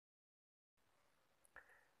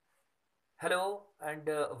Hello and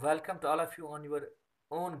welcome to all of you on your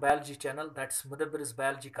own biology channel, that's Mudabbir's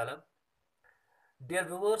biology column. Dear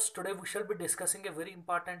viewers, today we shall be discussing a very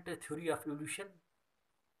important theory of evolution,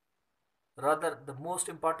 rather the most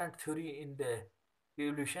important theory in the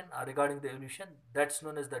evolution regarding the evolution, that's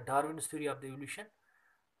known as the Darwin's theory of the evolution,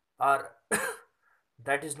 or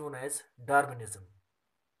that is known as Darwinism.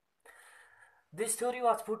 This theory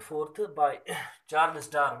was put forth by Charles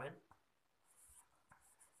Darwin.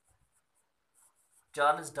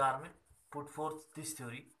 Charles Darwin put forth this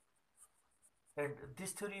theory, and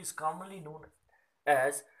this theory is commonly known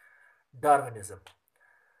as Darwinism.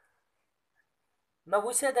 Now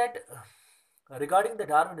we say that regarding the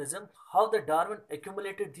Darwinism, how the Darwin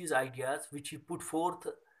accumulated these ideas which he put forth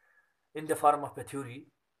in the form of a theory.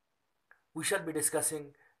 We shall be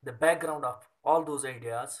discussing the background of all those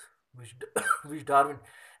ideas which, which Darwin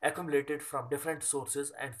accumulated from different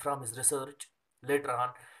sources and from his research. Later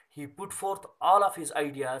on, he put forth all of his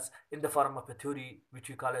ideas in the form of a theory which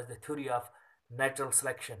we call as the theory of natural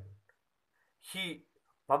selection. He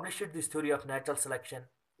published this theory of natural selection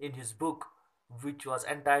in his book, which was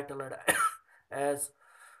entitled as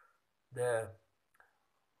The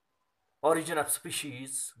Origin of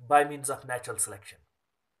Species by Means of Natural Selection.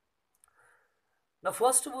 Now,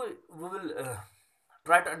 first we will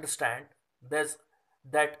try to understand this,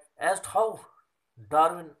 that as to how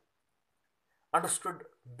Darwin understood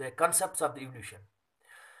the concepts of the evolution.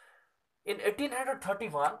 In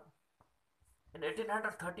 1831, in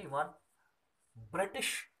 1831,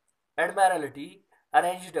 British Admiralty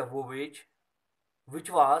arranged a voyage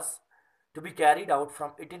which was to be carried out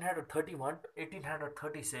from 1831 to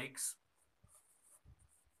 1836,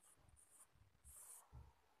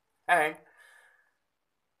 and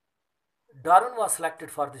Darwin was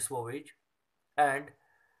selected for this voyage. And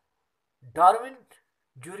Darwin,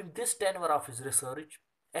 during this tenure of his research,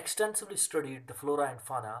 extensively studied the flora and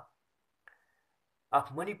fauna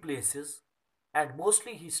of many places, and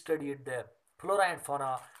mostly he studied the flora and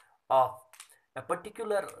fauna of a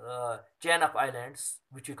particular chain of islands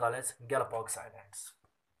which we call as Galapagos Islands.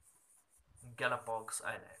 Galapagos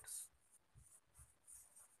Islands.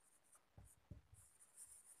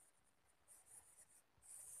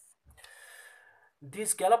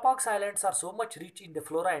 These Galapagos Islands are so much rich in the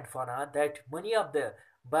flora and fauna that many of the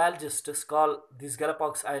biologists call these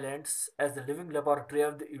Galapagos Islands as the living laboratory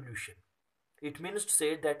of the evolution. It means to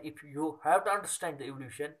say that if you have to understand the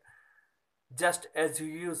evolution, just as you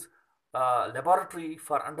use a laboratory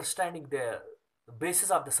for understanding the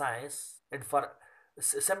basis of the science, and for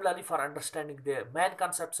similarly for understanding the main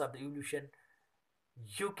concepts of the evolution,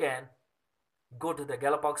 you can go to the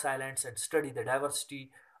Galapagos Islands and study the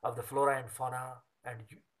diversity of the flora and fauna, and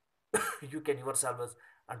you can yourselves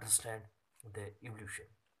understand the evolution.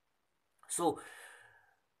 So,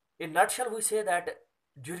 in nutshell, we say that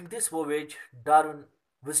during this voyage, Darwin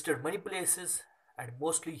visited many places, and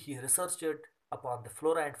mostly he researched upon the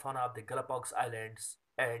flora and fauna of the Galapagos Islands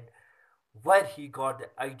and where he got the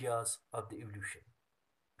ideas of the evolution.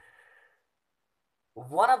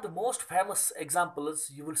 One of the most famous examples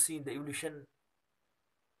you will see in the evolution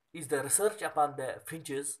is the research upon the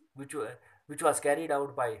finches, which was carried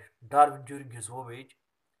out by Darwin during his voyage,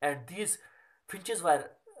 and these finches were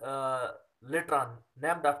later on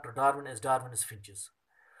named after Darwin as Darwin's finches.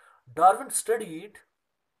 Darwin studied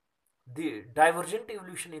the divergent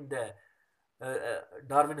evolution in the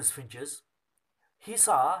Darwin's finches. He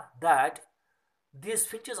saw that these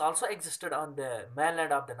finches also existed on the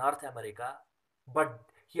mainland of the North America, but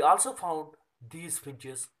he also found these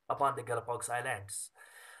finches upon the Galapagos Islands.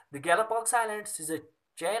 The Galapagos Islands is a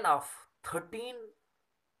chain of 13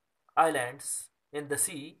 islands in the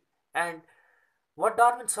sea, and what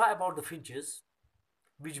Darwin saw about the finches,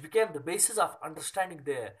 which became the basis of understanding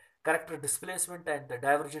their character displacement and the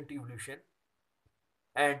divergent evolution,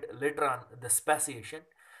 and later on the speciation,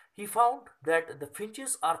 he found that the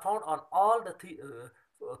finches are found on all the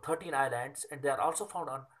 13 islands, and they are also found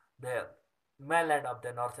on the mainland of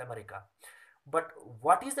the North America. But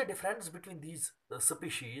what is the difference between these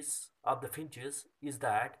species of the finches is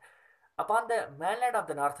that upon the mainland of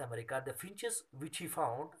the North America, the finches which he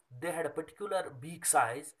found, they had a particular beak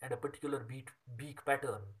size and a particular beak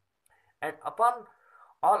pattern. And upon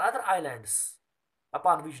all other islands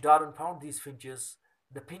upon which Darwin found these finches,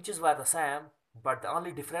 the finches were the same, but the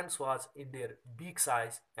only difference was in their beak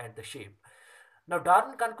size and the shape. Now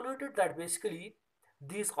Darwin concluded that basically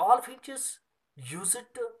these all finches used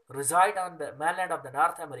to reside on the mainland of the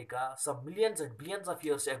North America some millions and billions of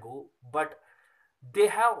years ago, but they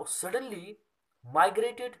have suddenly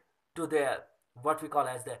migrated to the what we call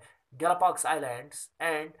as the Galapagos Islands,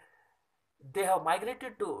 and they have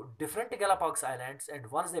migrated to different Galapagos Islands, and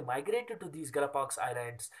once they migrated to these Galapagos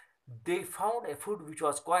Islands, they found a food which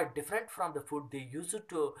was quite different from the food they used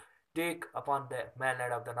to take upon the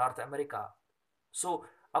mainland of the North America. So,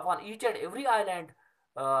 upon each and every island,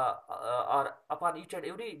 or upon each and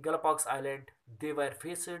every Galapagos Island, they were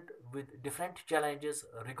faced with different challenges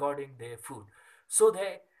regarding their food. So,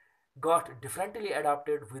 they got differently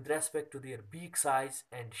adapted with respect to their beak size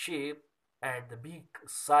and shape, and the beak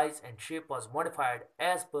size and shape was modified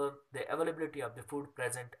as per the availability of the food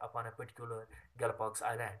present upon a particular Galapagos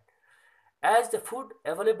Island. As the food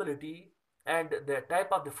availability and the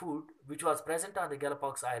type of the food which was present on the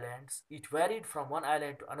Galapagos Islands, it varied from one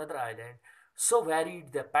island to another island, so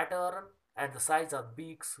varied the pattern and the size of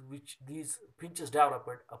beaks which these finches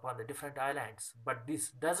developed upon the different islands. But this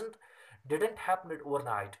didn't happen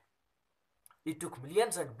overnight. It took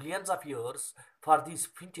millions and billions of years for these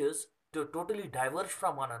finches to totally diverge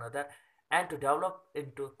from one another and to develop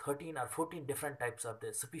into 13 or 14 different types of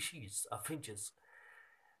the species of finches.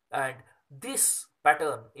 And this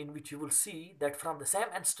pattern, in which you will see that from the same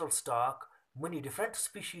ancestral stock, many different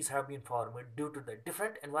species have been formed due to the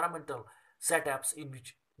different environmental setups in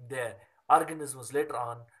which the organisms later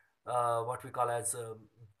on, what we call as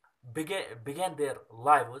began their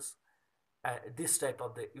lives. This type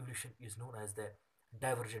of the evolution is known as the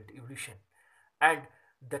divergent evolution. And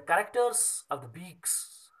the characters of the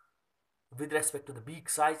beaks with respect to the beak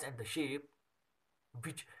size and the shape,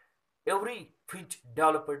 which every finch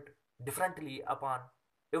developed differently upon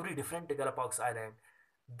every different Galapagos island,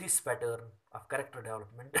 this pattern of character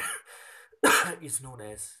development is known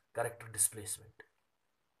as character displacement.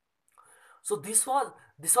 So this was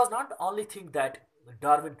not the only thing that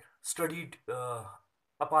Darwin studied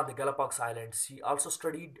upon the Galapagos Islands. He also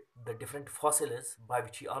studied the different fossils by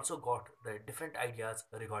which he also got the different ideas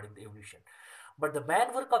regarding the evolution. But the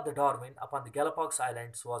main work of the Darwin upon the Galapagos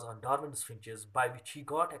Islands was on Darwin's finches, by which he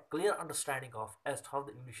got a clear understanding of as to how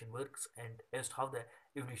the evolution works and as to how the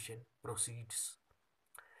evolution proceeds.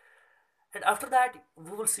 And after that,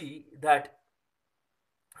 we will see that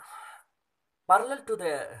parallel to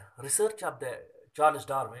the research of the Charles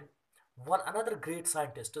Darwin, one another great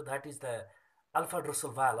scientist, that is the Alfred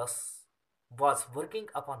Russel Wallace, was working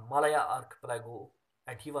upon Malaya archipelago,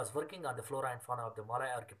 and he was working on the flora and fauna of the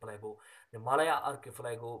Malaya archipelago. The Malaya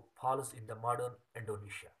archipelago falls in the modern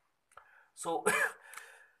Indonesia. So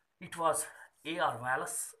it was A.R.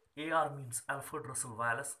 Wallace. A.R. means Alfred Russel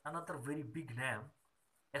Wallace, another very big name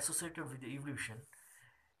associated with the evolution.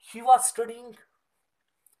 He was studying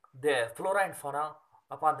the flora and fauna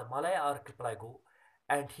upon the Malaya archipelago,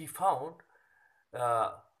 and he found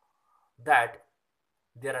uh, that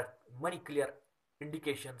there are many clear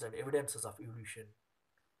indications and evidences of evolution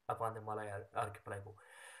upon the Malaya archipelago.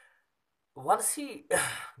 Once he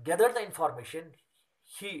gathered the information,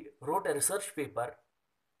 he wrote a research paper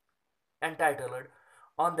entitled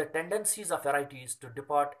On the Tendencies of Varieties to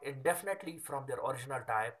Depart Indefinitely from Their Original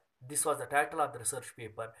Type. This was the title of the research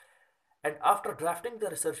paper. And after drafting the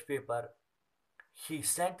research paper, he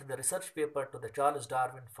sent the research paper to the Charles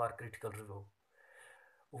Darwin for critical review.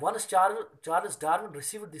 Once Charles Darwin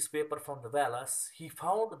received this paper from the Wallace, he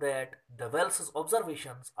found that the Wallace's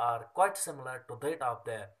observations are quite similar to that of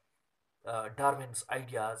the Darwin's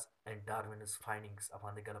ideas and Darwin's findings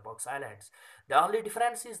upon the Galapagos Islands. The only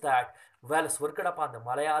difference is that Wallace worked upon the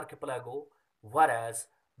Malaya archipelago, whereas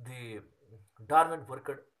the Darwin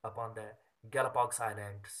worked upon the Galapagos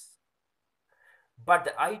Islands. But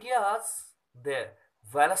the ideas the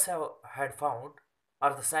Wallace had found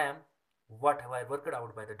are the same what were worked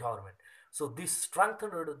out by the Darwin. So this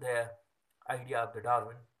strengthened the idea of the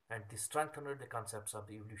Darwin, and this strengthened the concepts of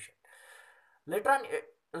the evolution.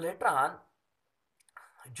 Later on,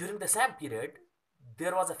 during the same period,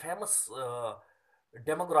 there was a famous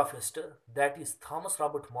demographist, that is Thomas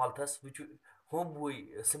Robert Malthus, whom we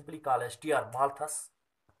simply call as T.R. Malthus.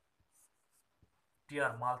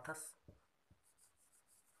 T.R. Malthus.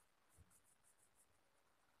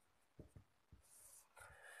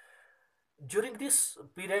 During this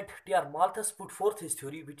period, T.R. Malthus put forth his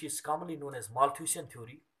theory, which is commonly known as Malthusian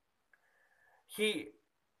theory. He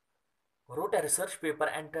wrote a research paper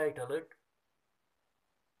entitled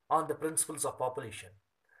On the Principles of Population.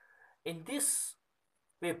 In this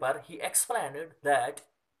paper, he explained that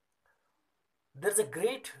there is a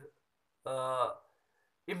great uh,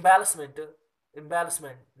 imbalancement,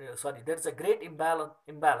 there is a great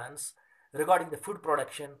imbalance regarding the food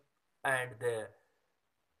production and the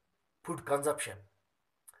food consumption.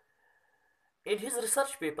 In his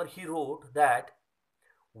research paper, he wrote that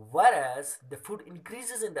whereas the food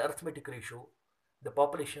increases in the arithmetic ratio, the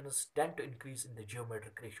populations tend to increase in the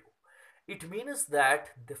geometric ratio. It means that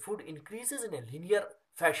the food increases in a linear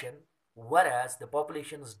fashion, whereas the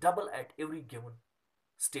populations double at every given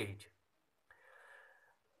stage.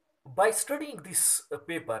 By studying this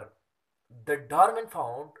paper, the Darwin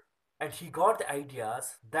found and he got the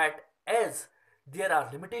ideas that as there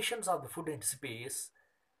are limitations of the food and space,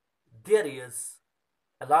 there is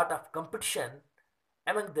a lot of competition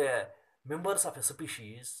among the members of a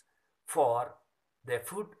species for their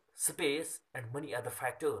food, space, and many other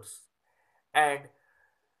factors. And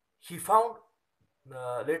he found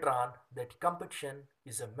later on that competition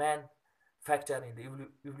is a man factor in the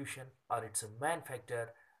evolution, or it's a man factor,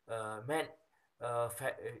 man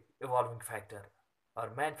evolving factor,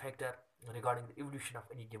 or man factor regarding the evolution of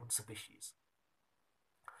any given species.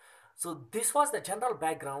 So this was the general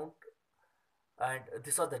background, and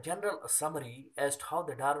this was the general summary as to how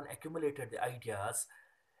the Darwin accumulated the ideas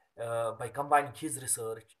by combining his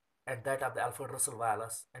research and that of the Alfred Russel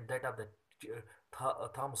Wallace and that of the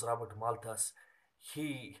Thomas Robert Malthus.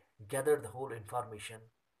 He gathered the whole information,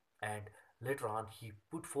 and later on he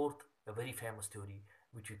put forth a very famous theory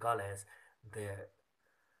which we call as the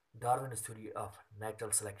Darwin's theory of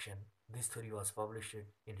natural selection. This theory was published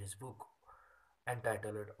in his book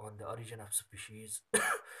entitled On the Origin of Species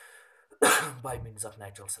by Means of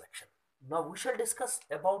Natural Selection. Now we shall discuss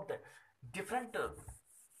about the different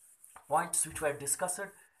points which were discussed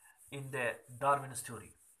in the Darwin's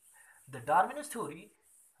theory. The Darwin's theory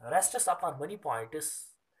rests upon many points,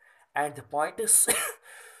 and the points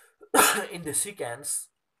in the sequence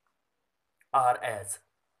are as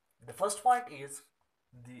the first point is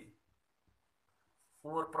the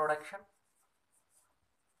overproduction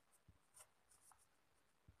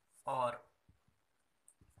or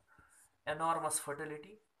enormous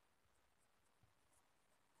fertility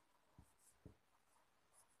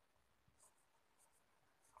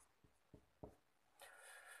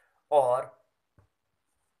or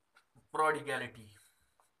prodigality.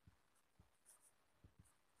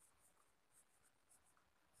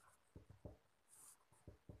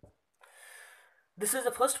 This is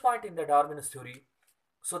the first point in the Darwin's theory.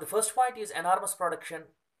 So the first point is enormous production,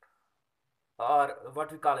 or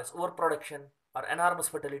what we call as overproduction, or enormous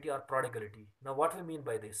fertility, or prodigality. Now what we mean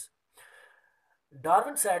by this?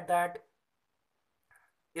 Darwin said that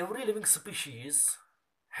every living species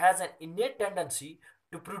has an innate tendency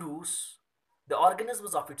to produce the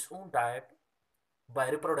organisms of its own type by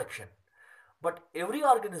reproduction. But every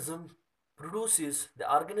organism produces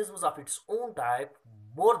the organisms of its own type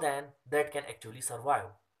more than that can actually survive.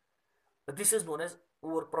 This is known as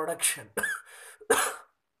overproduction.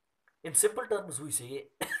 In simple terms, we say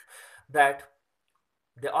that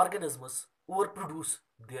the organisms overproduce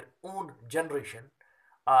their own generation,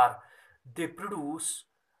 or they produce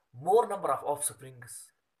more number of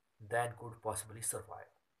offsprings than could possibly survive.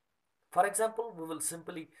 For example, we will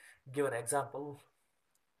simply give an example.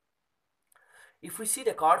 If we see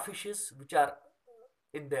the codfishes which are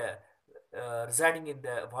in the residing in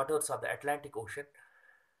the waters of the Atlantic Ocean,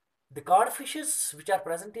 the codfishes which are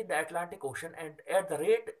present in the Atlantic Ocean, and at the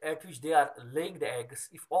rate at which they are laying the eggs,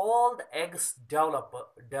 if all the eggs develop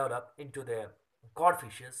into the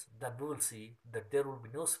codfishes, then we will see that there will be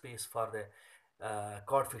no space for the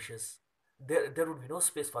codfishes. There would be no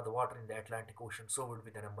space for the water in the Atlantic Ocean, so would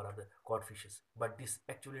be the number of the codfishes. But this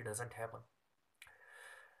actually doesn't happen.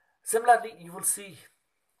 Similarly, you will see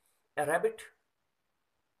a rabbit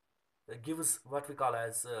gives what we call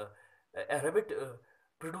as a rabbit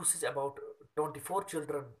produces about 24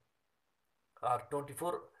 children or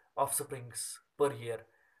 24 offsprings per year,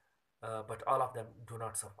 but all of them do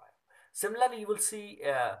not survive. Similarly, you will see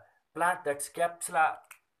a plant that's Capsula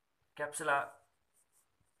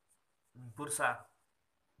bursa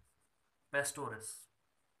pastoris.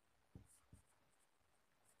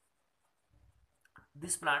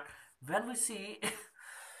 This plant, when we see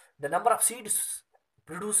the number of seeds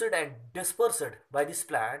produced and dispersed by this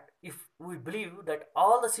plant, if we believe that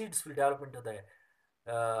all the seeds will develop into the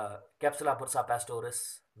Capsula bursa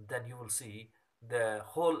pastoris, then you will see the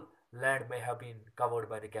whole land may have been covered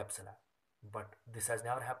by the capsula. But this has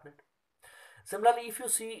never happened. Similarly, if you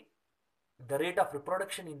see the rate of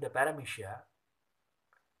reproduction in the paramecia,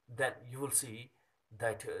 then you will see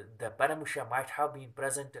that the paramecia might have been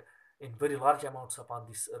present in very large amounts upon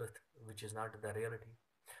this earth, which is not the reality.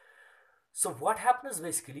 So what happens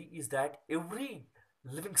basically is that every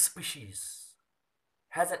living species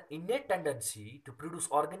has an innate tendency to produce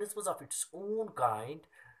organisms of its own kind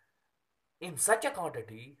in such a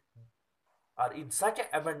quantity or in such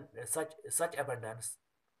abundance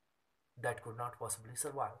that could not possibly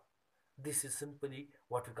survive. This is simply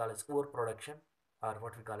what we call as overproduction, or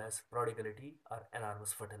what we call as prodigality or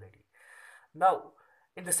enormous fertility. Now,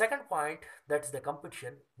 in the second point, that is the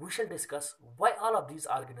competition, we shall discuss why all of these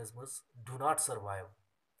organisms do not survive,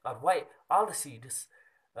 or why all the seeds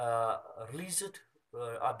uh, released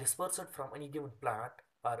or dispersed from any given plant,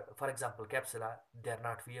 or for example, capsula, they are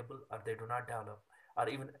not viable or they do not develop, or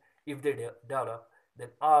even if they develop, then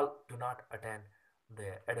all do not attain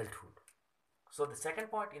the adulthood. So, the second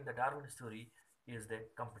point in the Darwin story is the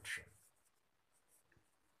competition.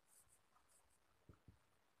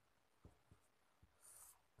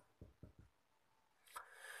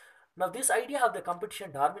 Now, this idea of the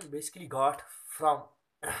competition Darwin basically got from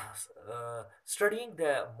studying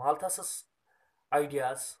the Malthus's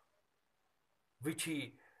ideas, which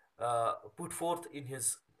he put forth in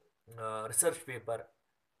his research paper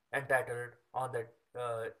entitled on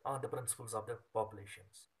the principles of the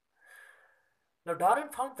populations. Now, Darwin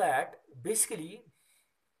found that basically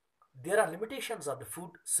there are limitations of the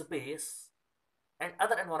food, space, and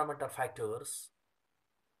other environmental factors.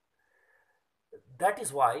 That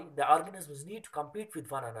is why the organisms need to compete with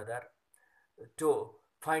one another to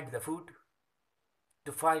find the food,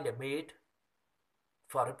 to find a mate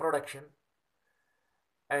for reproduction,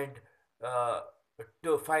 and uh,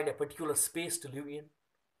 to find a particular space to live in,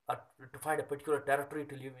 or to find a particular territory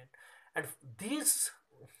to live in. And these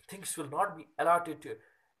things will not be allotted to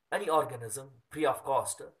any organism free of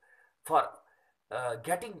cost for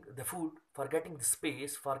getting the food, for getting the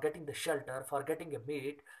space, for getting the shelter, for getting a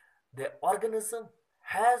mate. The organism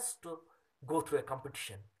has to go through a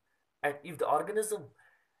competition. And if the organism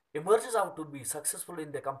emerges out to be successful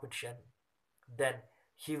in the competition, then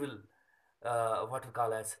he will what we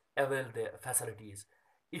call as avail the facilities.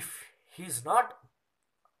 If he is not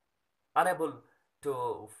unable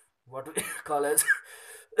to what we call as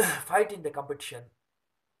fight in the competition,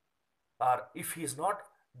 or if he is not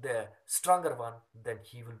the stronger one, then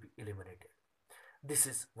he will be eliminated. This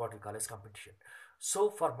is what we call as competition.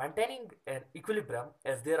 So for maintaining an equilibrium,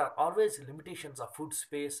 as there are always limitations of food,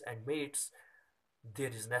 space, and mates, there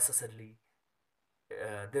is necessarily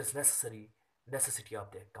there is necessity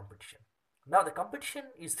of the competition. Now the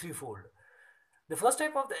competition is threefold. The first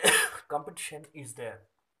type of the competition is the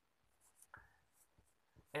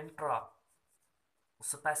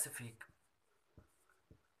intra-specific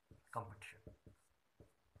competition.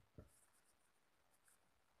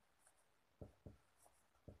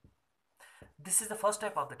 This is the first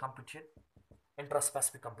type of the competition,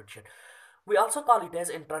 intraspecific competition. We also call it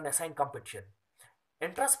as internecine competition.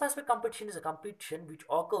 Intraspecific competition is a competition which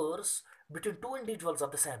occurs between two individuals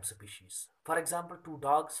of the same species. For example, two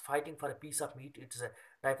dogs fighting for a piece of meat, it is a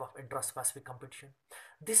type of intraspecific competition.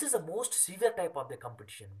 This is the most severe type of the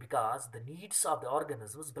competition because the needs of the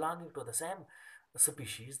organisms belonging to the same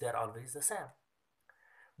species, they are always the same.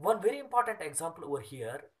 One very important example over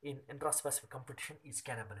here in intraspecific competition is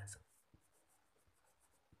cannibalism.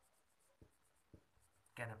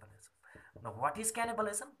 Cannibalism. Now, what is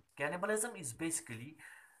cannibalism? Cannibalism is basically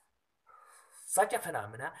such a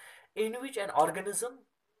phenomena in which an organism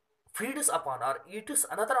feeds upon or eats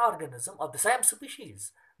another organism of the same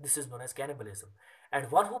species. This is known as cannibalism.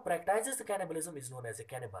 And one who practices the cannibalism is known as a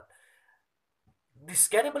cannibal. This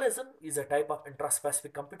cannibalism is a type of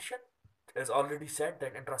intraspecific competition. As already said,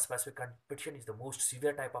 that intraspecific competition is the most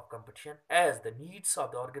severe type of competition as the needs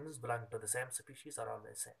of the organisms belonging to the same species are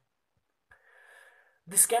always same.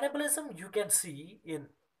 This cannibalism you can see in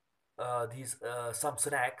these some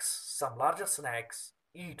snakes, some larger snakes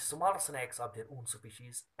eat smaller snakes of their own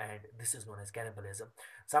species, and this is known as cannibalism.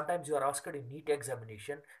 Sometimes you are asked in NEET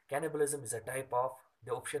examination, cannibalism is a type of,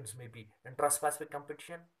 the options may be intraspecific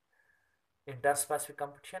competition, interspecific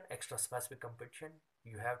competition, extraspecific competition.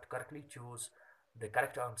 You have to correctly choose the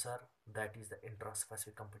correct answer, that is the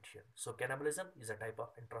intraspecific competition. So cannibalism is a type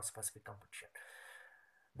of intraspecific competition.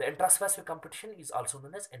 The intraspecific competition is also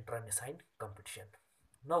known as internecine competition.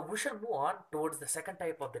 Now we shall move on towards the second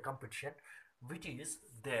type of the competition, which is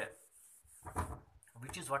the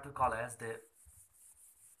which is what we call as the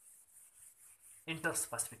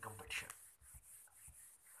interspecific competition.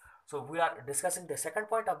 So we are discussing the second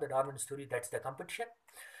point of the Darwin story, that's the competition.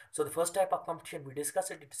 So the first type of competition we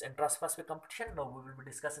discussed it is intraspecific competition. Now we will be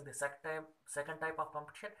discussing the second type of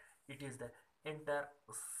competition. It is the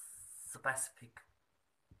interspecific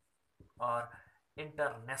or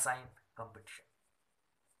internecine competition.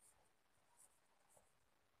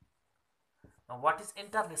 Now, what is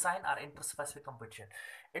internecine or interspecific competition?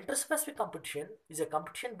 Interspecific competition is a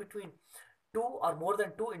competition between two or more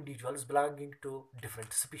than two individuals belonging to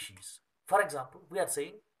different species. For example, we are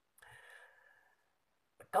saying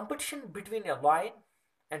competition between a lion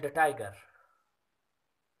and a tiger.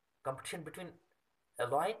 Competition between a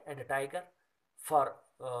lion and a tiger for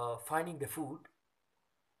finding the food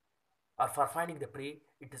or for finding the prey,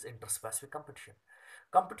 it is interspecific competition.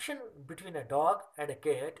 Competition between a dog and a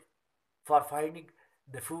cat for finding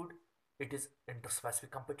the food, it is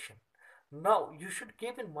interspecific competition. Now you should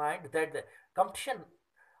keep in mind that the competition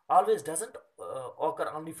always doesn't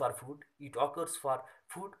occur only for food. It occurs for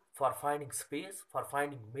food, for finding space, for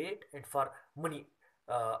finding mate, and for many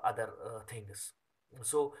other things.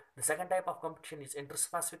 So the second type of competition is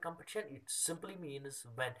interspecific competition. It simply means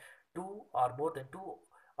when two or more than two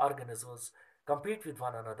organisms compete with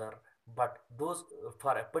one another, but those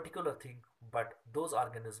for a particular thing, but those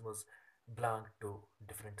organisms belong to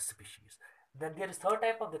different species. Then there is third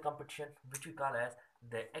type of the competition which we call as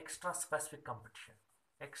the extra specific competition.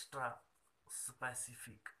 Extra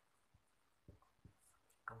specific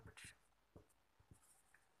competition.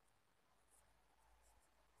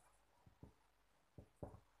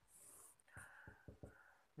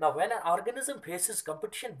 Now, when an organism faces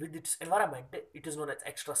competition with its environment, it is known as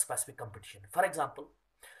extra specific competition. For example,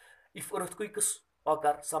 if earthquakes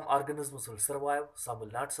occur, some organisms will survive, some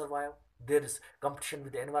will not survive. There is competition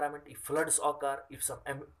with the environment. If floods occur, if some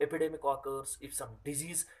epidemic occurs, if some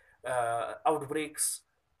disease outbreaks,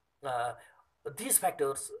 uh, these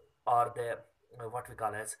factors are the what we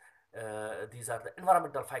call as these are the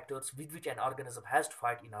environmental factors with which an organism has to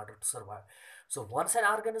fight in order to survive. So once an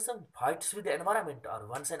organism fights with the environment, or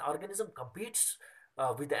once an organism competes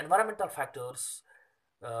with the environmental factors,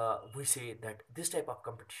 we say that this type of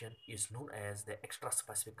competition is known as the extra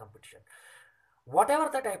specific competition. Whatever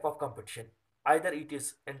the type of competition, either it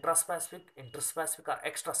is intraspecific, interspecific, or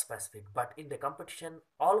extra specific, but in the competition,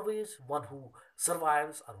 always one who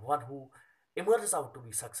survives or one who emerges out to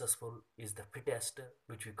be successful is the fittest,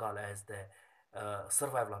 which we call as the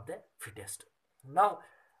survival of the fittest. Now,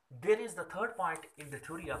 there is the third point in the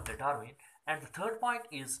theory of the Darwin, and the third point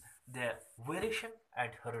is the variation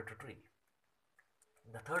and hereditary.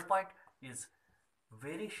 The third point is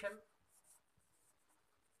variation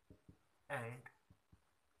and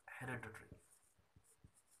hereditary.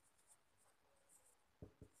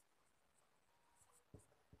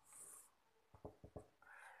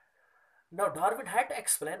 Now, Darwin had to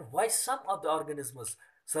explain why some of the organisms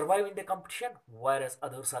survive in the competition whereas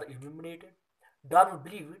others are eliminated. Darwin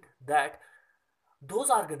believed that those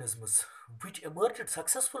organisms which emerged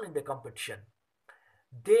successful in the competition,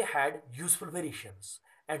 they had useful variations,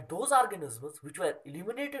 and those organisms which were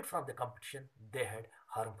eliminated from the competition, they had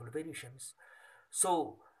harmful variations.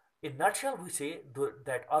 So in nutshell, we say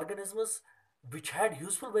that organisms which had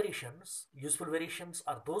useful variations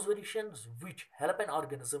are those variations which help an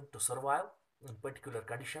organism to survive in particular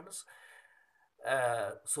conditions.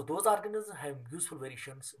 So those organisms having useful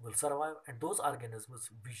variations will survive, and those organisms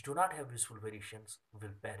which do not have useful variations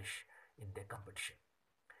will perish in the competition.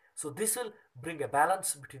 So this will bring a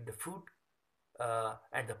balance between the food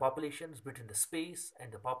and the populations, between the space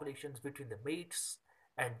and the populations, between the mates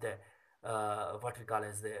and the what we call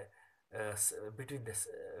as the between the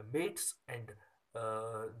mates and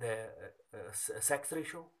the sex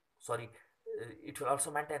ratio. Sorry, it will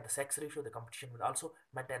also maintain the sex ratio. The competition will also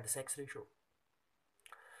maintain the sex ratio.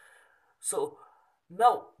 So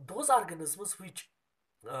now those organisms which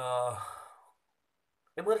uh,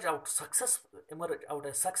 emerge out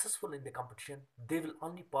as successful in the competition, they will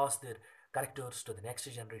only pass their characters to the next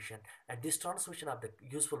generation, and this transmission of the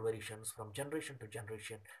useful variations from generation to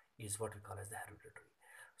generation is what we call as the hereditary.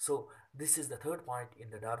 So this is the third point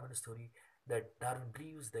in the Darwin story, that Darwin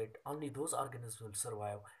believes that only those organisms will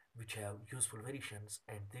survive which have useful variations,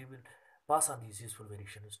 and they will pass on these useful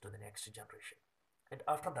variations to the next generation. And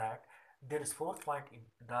after that, there is fourth point in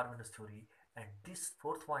Darwin's theory, and this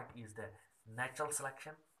fourth point is the natural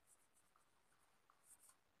selection.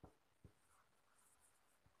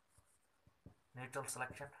 Natural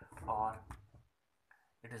selection, or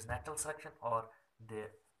it is natural selection or the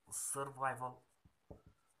survival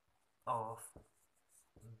of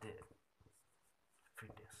the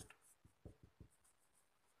fittest.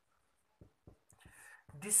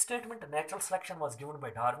 This statement, natural selection, was given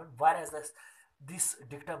by Darwin, whereas this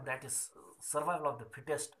dictum, that is survival of the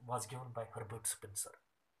fittest, was given by Herbert Spencer.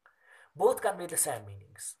 Both convey the same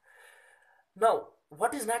meanings. Now,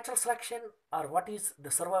 what is natural selection or what is the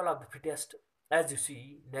survival of the fittest? As you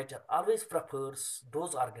see, nature always prefers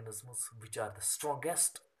those organisms which are the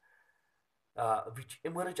strongest, which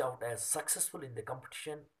emerge out as successful in the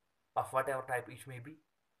competition of whatever type it may be,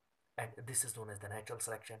 and this is known as the natural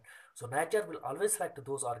selection. So nature will always select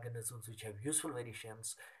those organisms which have useful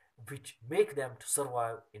variations, which make them to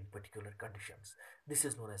survive in particular conditions. This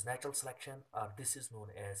is known as natural selection, or this is known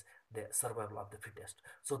as the survival of the fittest.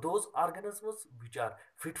 So those organisms which are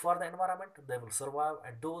fit for the environment, they will survive,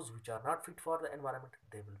 and those which are not fit for the environment,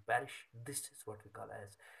 they will perish. This is what we call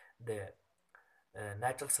as the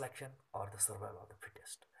natural selection or the survival of the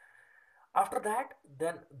fittest. After that,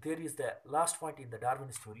 then there is the last point in the Darwin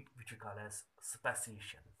theory, which we call as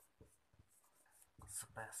speciation.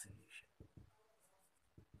 Speciation.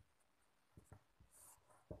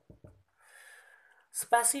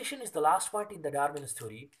 Speciation is the last point in the Darwin's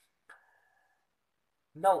theory.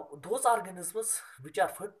 Now, those organisms which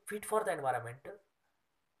are fit for the environment,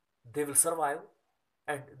 they will survive,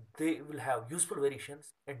 and they will have useful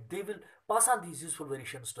variations, and they will pass on these useful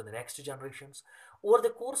variations to the next generations. Over the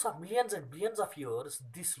course of millions and billions of years,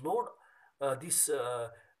 this load of this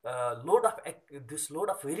load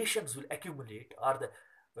of variations will accumulate, or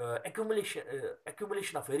the accumulation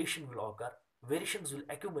of variation will occur. Variations will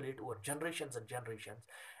accumulate over generations and generations,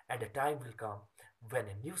 and a time will come when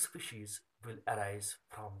a new species will arise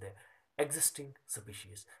from the existing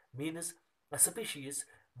species. Means a species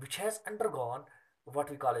which has undergone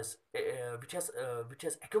what we call as which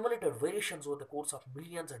has accumulated variations over the course of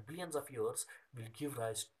millions and billions of years will give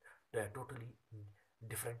rise to a totally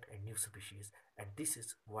different and new species, and this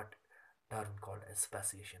is what Darwin called as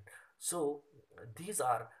speciation. So these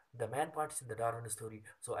are the main points in the Darwinist theory.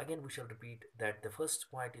 So again, we shall repeat that the first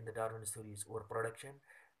point in the Darwinist theory is overproduction.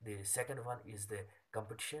 The second one is the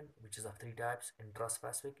competition, which is of three types: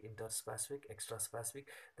 intraspecific, interspecific, extraspecific.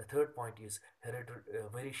 The third point is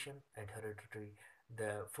variation and hereditary.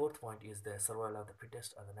 The fourth point is the survival of the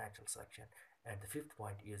fittest or the natural selection. And the fifth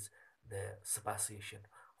point is the speciation.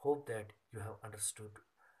 Hope that you have understood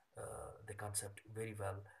the concept very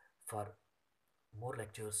well. For more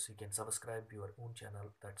lectures, you can subscribe your own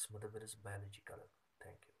channel, that's Mother's Biological.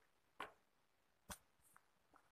 Thank you.